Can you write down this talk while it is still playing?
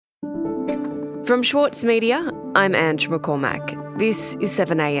From Schwartz Media, I'm Ange McCormack. This is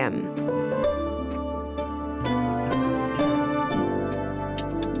 7am.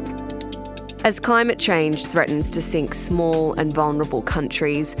 As climate change threatens to sink small and vulnerable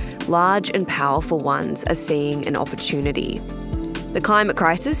countries, large and powerful ones are seeing an opportunity. The climate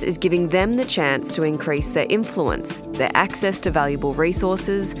crisis is giving them the chance to increase their influence, their access to valuable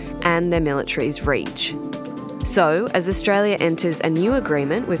resources, and their military's reach. So, as Australia enters a new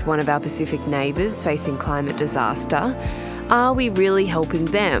agreement with one of our Pacific neighbours facing climate disaster, are we really helping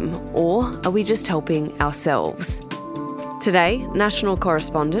them, or are we just helping ourselves? Today, national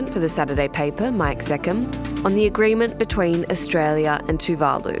correspondent for the Saturday paper, Mike Zeckham, on the agreement between Australia and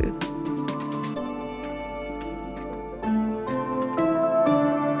Tuvalu.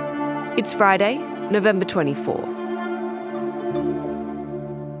 It's Friday, November 24.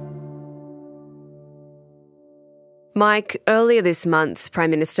 Mike, earlier this month, Prime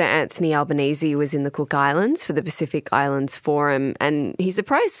Minister Anthony Albanese was in the Cook Islands for the Pacific Islands Forum, and he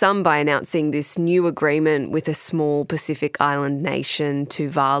surprised some by announcing this new agreement with a small Pacific Island nation,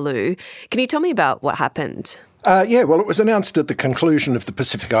 Tuvalu. Can you tell me about what happened? It was announced at the conclusion of the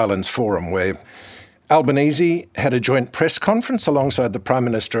Pacific Islands Forum, where Albanese had a joint press conference alongside the Prime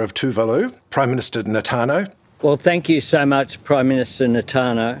Minister of Tuvalu, Prime Minister Natano. Well, thank you so much, Prime Minister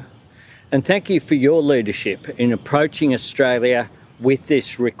Natano. And thank you for your leadership in approaching Australia with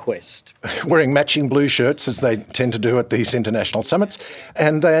this request. Wearing matching blue shirts, as they tend to do at these international summits,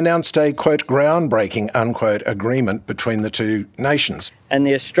 and they announced a, quote, groundbreaking, unquote, agreement between the two nations. And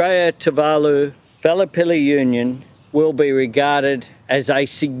the Australia-Tuvalu-Fallapili Union will be regarded as a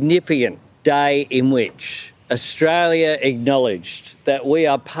significant day in which Australia acknowledged that we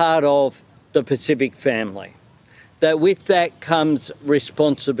are part of the Pacific family, that with that comes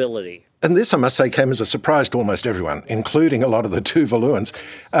responsibility. And this, I must say, came as a surprise to almost everyone, including a lot of the Tuvaluans.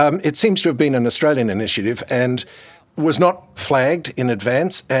 It seems to have been an Australian initiative and was not flagged in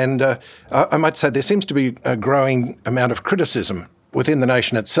advance. And I might say there seems to be a growing amount of criticism within the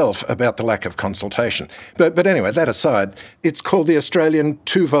nation itself about the lack of consultation. But anyway, that aside, it's called the Australian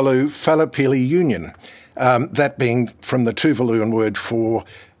Tuvalu-Fallapili Union, that being from the Tuvaluan word for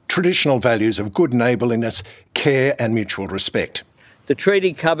traditional values of good neighbourliness, care and mutual respect. The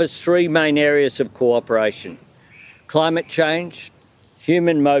treaty covers three main areas of cooperation: climate change,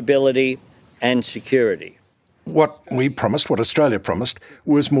 human mobility and security. What we promised, what Australia promised,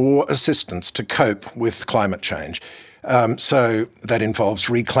 was more assistance to cope with climate change. So that involves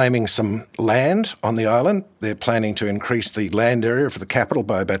reclaiming some land on the island. They're planning to increase the land area of the capital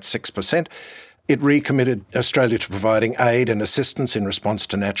by about 6%. It recommitted Australia to providing aid and assistance in response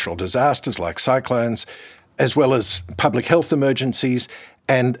to natural disasters like cyclones, as well as public health emergencies,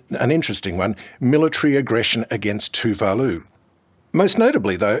 and an interesting one, military aggression against Tuvalu. Most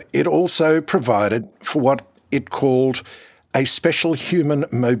notably, though, it also provided for what it called a special human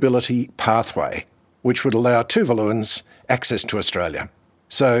mobility pathway, which would allow Tuvaluans access to Australia.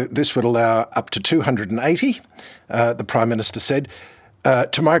 So this would allow up to 280, the Prime Minister said,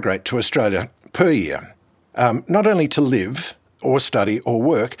 to migrate to Australia per year, not only to live or study or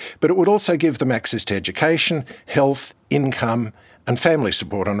work, but it would also give them access to education, health, income and family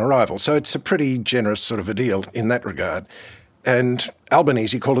support on arrival. So it's a pretty generous sort of a deal in that regard. And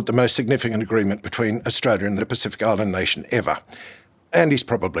Albanese called it the most significant agreement between Australia and the Pacific Island nation ever. And he's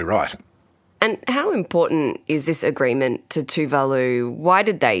probably right. And how important is this agreement to Tuvalu? Why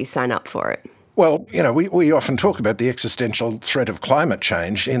did they sign up for it? Well, we often talk about the existential threat of climate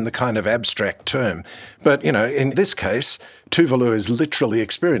change in the kind of abstract term. But, in this case, Tuvalu is literally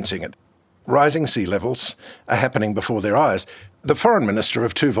experiencing it. Rising sea levels are happening before their eyes. The Foreign Minister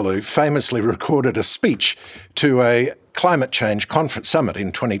of Tuvalu famously recorded a speech to a climate change conference summit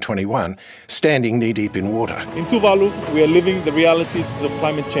in 2021, standing knee-deep in water. In Tuvalu, we are living the realities of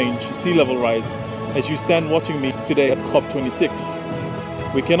climate change, sea level rise, as you stand watching me today at COP26.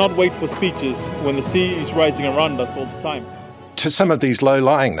 We cannot wait for speeches when the sea is rising around us all the time. To some of these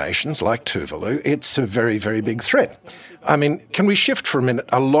low-lying nations like Tuvalu, it's a very, very big threat. I mean, can we shift for a minute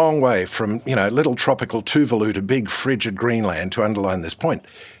a long way from, little tropical Tuvalu to big frigid Greenland to underline this point?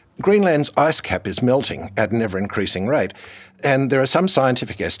 Greenland's ice cap is melting at an ever-increasing rate, and there are some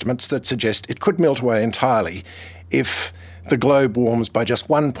scientific estimates that suggest it could melt away entirely if the globe warms by just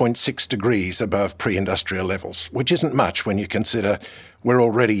 1.6 degrees above pre-industrial levels, which isn't much when you consider we're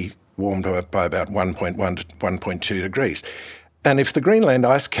already warmed by about 1.1 to 1.2 degrees. And if the Greenland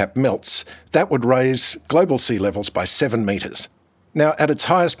ice cap melts, that would raise global sea levels by 7 metres. Now, at its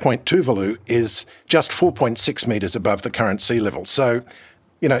highest point, Tuvalu is just 4.6 metres above the current sea level. So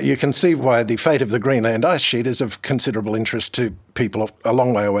You can see why the fate of the Greenland ice sheet is of considerable interest to people a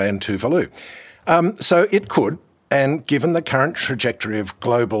long way away in Tuvalu. So it could, and given the current trajectory of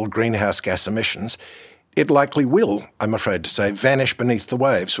global greenhouse gas emissions, it likely will, I'm afraid to say, vanish beneath the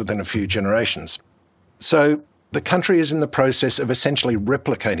waves within a few generations. So the country is in the process of essentially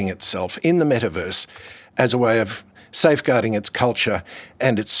replicating itself in the metaverse as a way of safeguarding its culture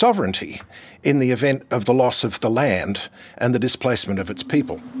and its sovereignty in the event of the loss of the land and the displacement of its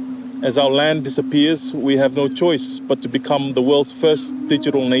people. As our land disappears, we have no choice but to become the world's first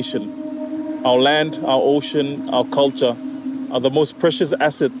digital nation. Our land, our ocean, our culture are the most precious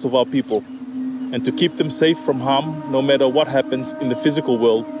assets of our people. And to keep them safe from harm, no matter what happens in the physical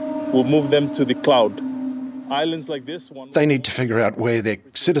world, we'll move them to the cloud. Islands like this one... They need to figure out where their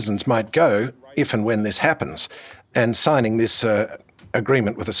citizens might go if and when this happens. And signing this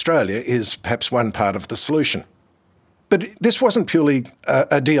agreement with Australia is perhaps one part of the solution. But this wasn't purely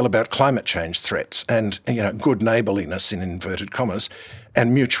a deal about climate change threats and good neighbourliness in inverted commas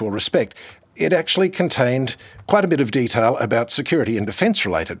and mutual respect. It actually contained quite a bit of detail about security and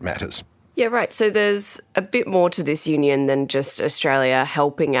defence-related matters. Yeah, right. So there's a bit more to this union than just Australia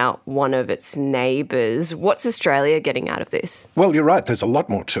helping out one of its neighbours. What's Australia getting out of this? Well, you're right. There's a lot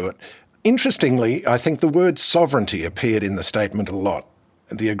more to it. Interestingly, I think the word sovereignty appeared in the statement a lot.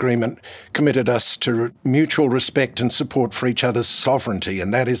 The agreement committed us to mutual respect and support for each other's sovereignty,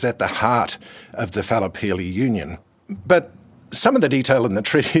 and that is at the heart of the Fallopili Union. But some of the detail in the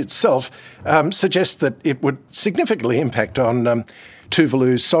treaty itself suggests that it would significantly impact on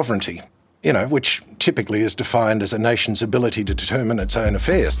Tuvalu's sovereignty, which typically is defined as a nation's ability to determine its own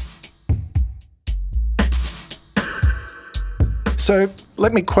affairs. So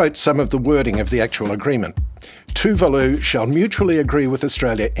let me quote some of the wording of the actual agreement. Tuvalu shall mutually agree with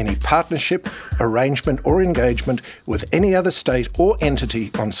Australia any partnership, arrangement or engagement with any other state or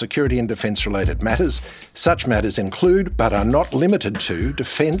entity on security and defence-related matters. Such matters include, but are not limited to,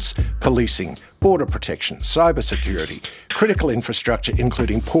 defence, policing, border protection, cybersecurity, critical infrastructure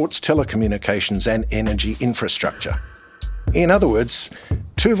including ports, telecommunications and energy infrastructure. In other words,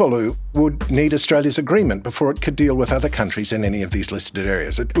 Tuvalu would need Australia's agreement before it could deal with other countries in any of these listed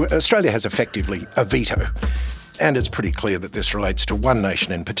areas. Australia has effectively a veto, and it's pretty clear that this relates to one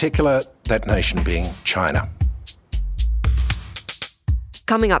nation in particular, that nation being China.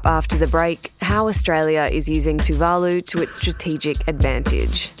 Coming up after the break, how Australia is using Tuvalu to its strategic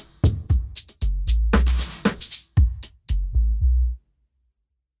advantage.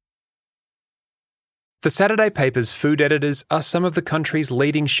 The Saturday paper's food editors are some of the country's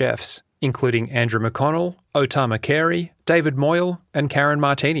leading chefs, including Andrew McConnell, Otama Carey, David Moyle and Karen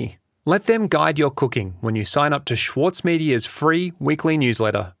Martini. Let them guide your cooking when you sign up to Schwartz Media's free weekly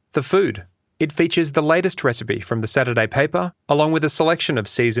newsletter, The Food. It features the latest recipe from the Saturday paper, along with a selection of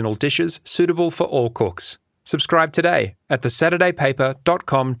seasonal dishes suitable for all cooks. Subscribe today at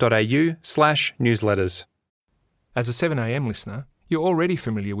thesaturdaypaper.com.au/newsletters. As a 7am listener, you're already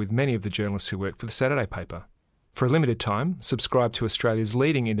familiar with many of the journalists who work for the Saturday paper. For a limited time, subscribe to Australia's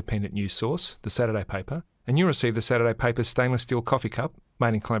leading independent news source, the Saturday paper, and you'll receive the Saturday paper's stainless steel coffee cup,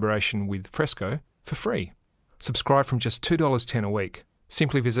 made in collaboration with Fresco, for free. Subscribe from just $2.10 a week.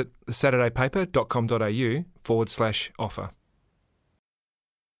 Simply visit thesaturdaypaper.com.au/offer.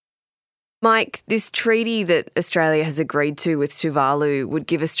 Mike, this treaty that Australia has agreed to with Tuvalu would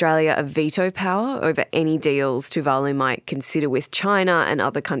give Australia a veto power over any deals Tuvalu might consider with China and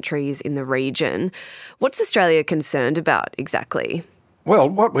other countries in the region. What's Australia concerned about exactly? Well,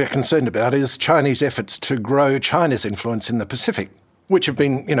 what we're concerned about is Chinese efforts to grow China's influence in the Pacific, which have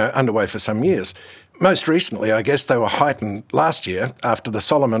been, underway for some years. Most recently, I guess, they were heightened last year after the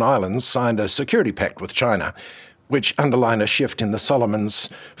Solomon Islands signed a security pact with China, which underlined a shift in the Solomons'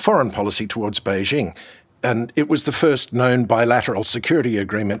 foreign policy towards Beijing. And it was the first known bilateral security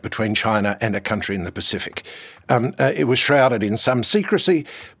agreement between China and a country in the Pacific. It was shrouded in some secrecy,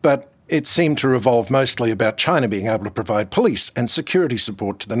 but it seemed to revolve mostly about China being able to provide police and security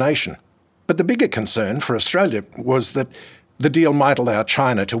support to the nation. But the bigger concern for Australia was that the deal might allow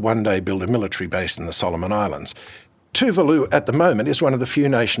China to one day build a military base in the Solomon Islands. Tuvalu at the moment is one of the few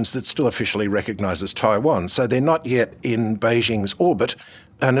nations that still officially recognises Taiwan, so they're not yet in Beijing's orbit,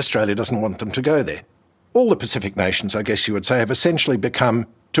 and Australia doesn't want them to go there. All the Pacific nations, I guess you would say, have essentially become,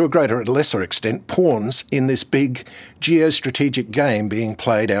 to a greater or lesser extent, pawns in this big geostrategic game being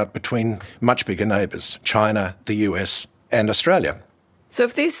played out between much bigger neighbours, China, the US and Australia. So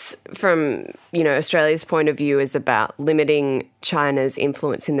if this, from Australia's point of view, is about limiting China's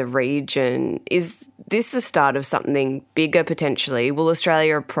influence in the region, is this the start of something bigger potentially? Will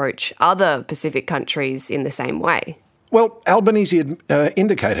Australia approach other Pacific countries in the same way? Well, Albanese had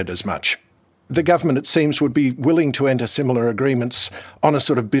indicated as much. The government, it seems, would be willing to enter similar agreements on a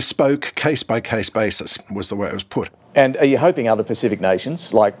sort of bespoke, case-by-case basis, was the way it was put. And are you hoping other Pacific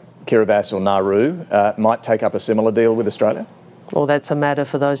nations, like Kiribati or Nauru, might take up a similar deal with Australia? Well, that's a matter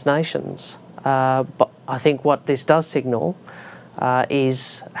for those nations. But I think what this does signal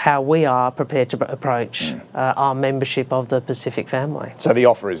is how we are prepared to approach our membership of the Pacific family. So the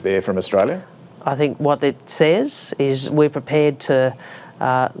offer is there from Australia? I think what it says is we're prepared to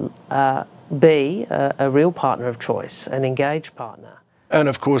be a real partner of choice, an engaged partner. And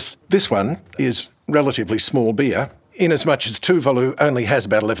of course, this one is relatively small beer, inasmuch as Tuvalu only has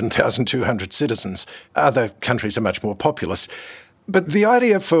about 11,200 citizens. Other countries are much more populous. But the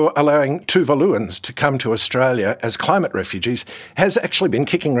idea for allowing Tuvaluans to come to Australia as climate refugees has actually been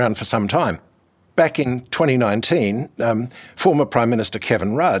kicking around for some time. Back in 2019, former Prime Minister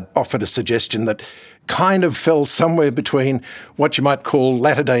Kevin Rudd offered a suggestion that kind of fell somewhere between what you might call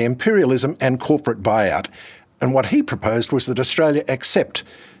latter-day imperialism and corporate buyout. And what he proposed was that Australia accept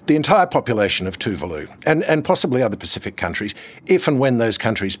the entire population of Tuvalu and possibly other Pacific countries, if and when those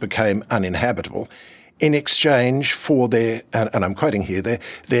countries became uninhabitable, in exchange for their, and I'm quoting here,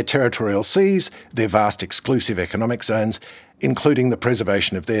 their territorial seas, their vast exclusive economic zones, including the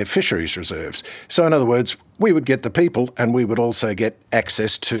preservation of their fisheries reserves. So in other words, we would get the people and we would also get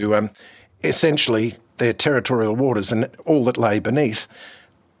access to essentially their territorial waters and all that lay beneath.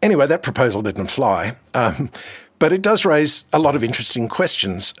 Anyway, that proposal didn't fly, but it does raise a lot of interesting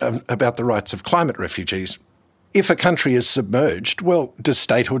questions about the rights of climate refugees. If a country is submerged, well, does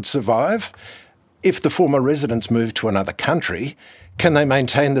statehood survive? If the former residents move to another country, can they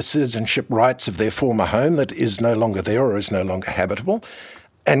maintain the citizenship rights of their former home that is no longer there or is no longer habitable?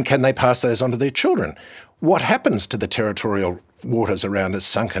 And can they pass those on to their children? What happens to the territorial waters around a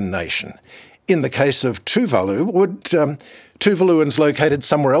sunken nation? In the case of Tuvalu, would Tuvaluans located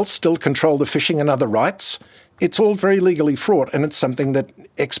somewhere else still control the fishing and other rights? It's all very legally fraught, and it's something that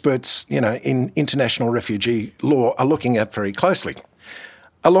experts, in international refugee law are looking at very closely.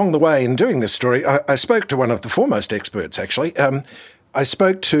 Along the way in doing this story, I spoke to one of the foremost experts, actually. I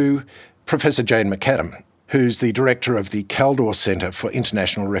spoke to Professor Jane McAdam, who's the director of the Kaldor Centre for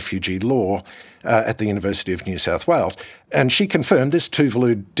International Refugee Law at the University of New South Wales. And she confirmed this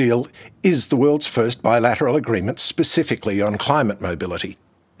Tuvalu deal is the world's first bilateral agreement specifically on climate mobility.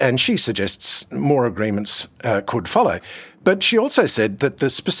 And she suggests more agreements could follow. But she also said that the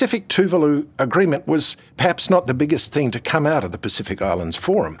specific Tuvalu agreement was perhaps not the biggest thing to come out of the Pacific Islands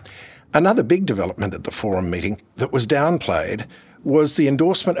Forum. Another big development at the forum meeting that was downplayed was the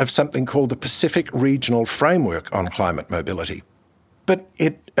endorsement of something called the Pacific Regional Framework on Climate Mobility. But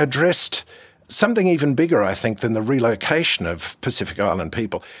it addressed something even bigger, I think, than the relocation of Pacific Island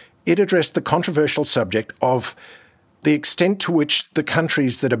people. It addressed the controversial subject of the extent to which the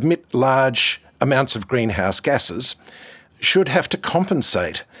countries that emit large amounts of greenhouse gases should have to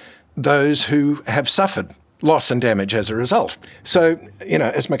compensate those who have suffered loss and damage as a result. So,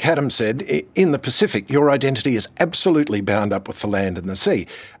 as McAdam said, in the Pacific, your identity is absolutely bound up with the land and the sea.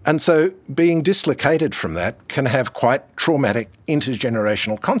 And so being dislocated from that can have quite traumatic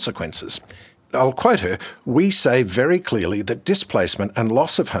intergenerational consequences. I'll quote her, "We say very clearly that displacement and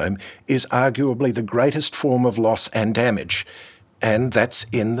loss of home is arguably the greatest form of loss and damage, and that's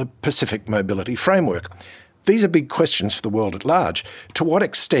in the Pacific Mobility Framework." These are big questions for the world at large. To what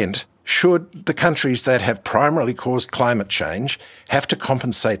extent should the countries that have primarily caused climate change have to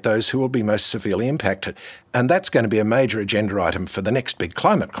compensate those who will be most severely impacted? And that's going to be a major agenda item for the next big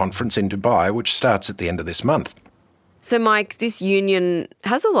climate conference in Dubai, which starts at the end of this month. So, Mike, this union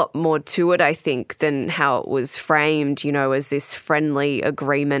has a lot more to it, I think, than how it was framed, as this friendly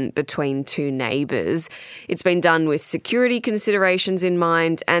agreement between two neighbours. It's been done with security considerations in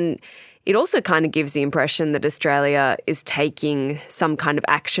mind, and it also kind of gives the impression that Australia is taking some kind of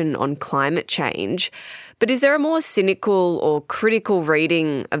action on climate change. But is there a more cynical or critical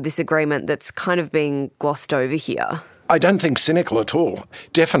reading of this agreement that's kind of being glossed over here? I don't think cynical at all.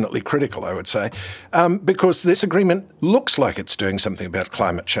 Definitely critical, I would say, because this agreement looks like it's doing something about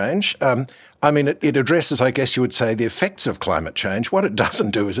climate change. It addresses, I guess you would say, the effects of climate change. What it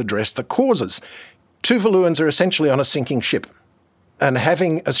doesn't do is address the causes. Tuvaluans are essentially on a sinking ship, and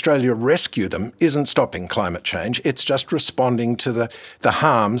having Australia rescue them isn't stopping climate change. It's just responding to the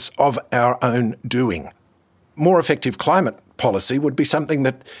harms of our own doing. More effective climate policy would be something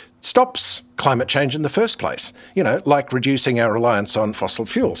that stops climate change in the first place, like reducing our reliance on fossil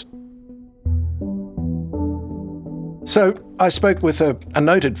fuels. So I spoke with a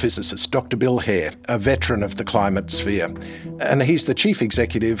noted physicist, Dr. Bill Hare, a veteran of the climate sphere, and he's the chief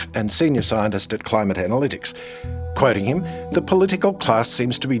executive and senior scientist at Climate Analytics. Quoting him, the political class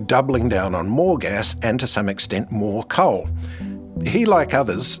seems to be doubling down on more gas and to some extent more coal. He, like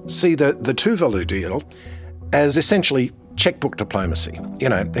others, see the Tuvalu deal as essentially checkbook diplomacy. You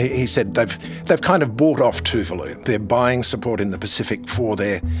know, he said they've kind of bought off Tuvalu. They're buying support in the Pacific for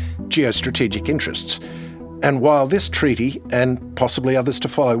their geostrategic interests. And while this treaty, and possibly others to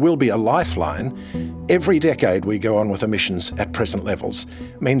follow, will be a lifeline, every decade we go on with emissions at present levels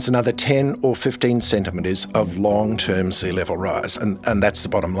means another 10 or 15 centimetres of long-term sea level rise, and that's the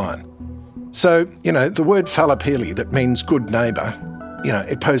bottom line. So, you know, the word falapili, that means good neighbour, you know,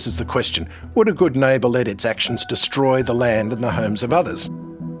 it poses the question, would a good neighbour let its actions destroy the land and the homes of others?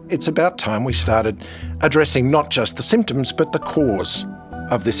 It's about time we started addressing not just the symptoms, but the cause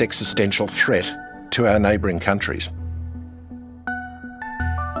of this existential threat to our neighbouring countries.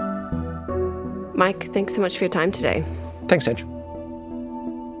 Mike, thanks so much for your time today. Thanks, Ange.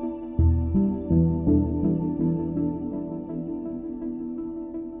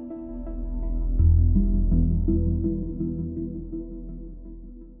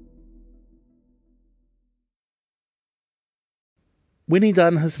 Winnie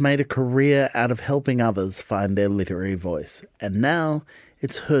Dunn has made a career out of helping others find their literary voice, and now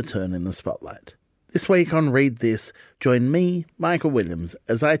it's her turn in the spotlight. This week on Read This, join me, Michael Williams,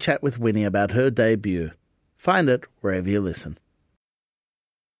 as I chat with Winnie about her debut. Find it wherever you listen.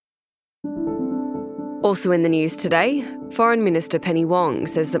 Also in the news today, Foreign Minister Penny Wong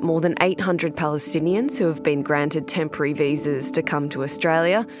says that more than 800 Palestinians who have been granted temporary visas to come to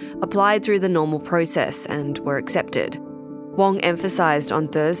Australia applied through the normal process and were accepted. Wong emphasised on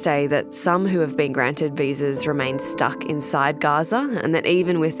Thursday that some who have been granted visas remain stuck inside Gaza and that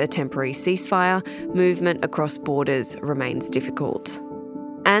even with a temporary ceasefire, movement across borders remains difficult.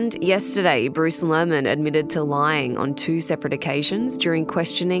 And yesterday, Bruce Lerman admitted to lying on 2 separate occasions during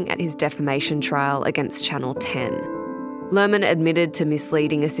questioning at his defamation trial against Channel 10. Lerman admitted to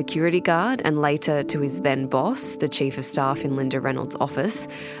misleading a security guard and later to his then boss, the Chief of Staff in Linda Reynolds' office,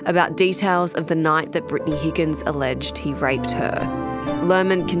 about details of the night that Brittany Higgins alleged he raped her.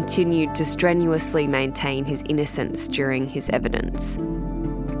 Lerman continued to strenuously maintain his innocence during his evidence.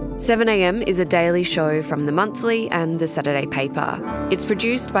 7am is a daily show from The Monthly and The Saturday Paper. It's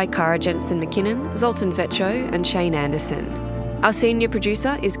produced by Cara Jensen-McKinnon, Zoltan Vetcho and Shane Anderson. Our senior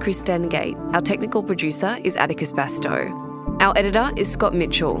producer is Chris Dengate. Our technical producer is Atticus Bastow. Our editor is Scott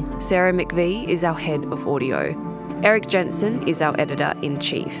Mitchell. Sarah McVie is our head of audio. Eric Jensen is our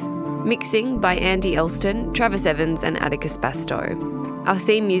editor-in-chief. Mixing by Andy Elston, Travis Evans and Atticus Bastow. Our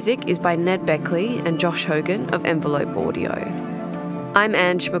theme music is by Ned Beckley and Josh Hogan of Envelope Audio. I'm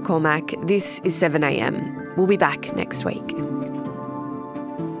Ange McCormack. This is 7am. We'll be back next week.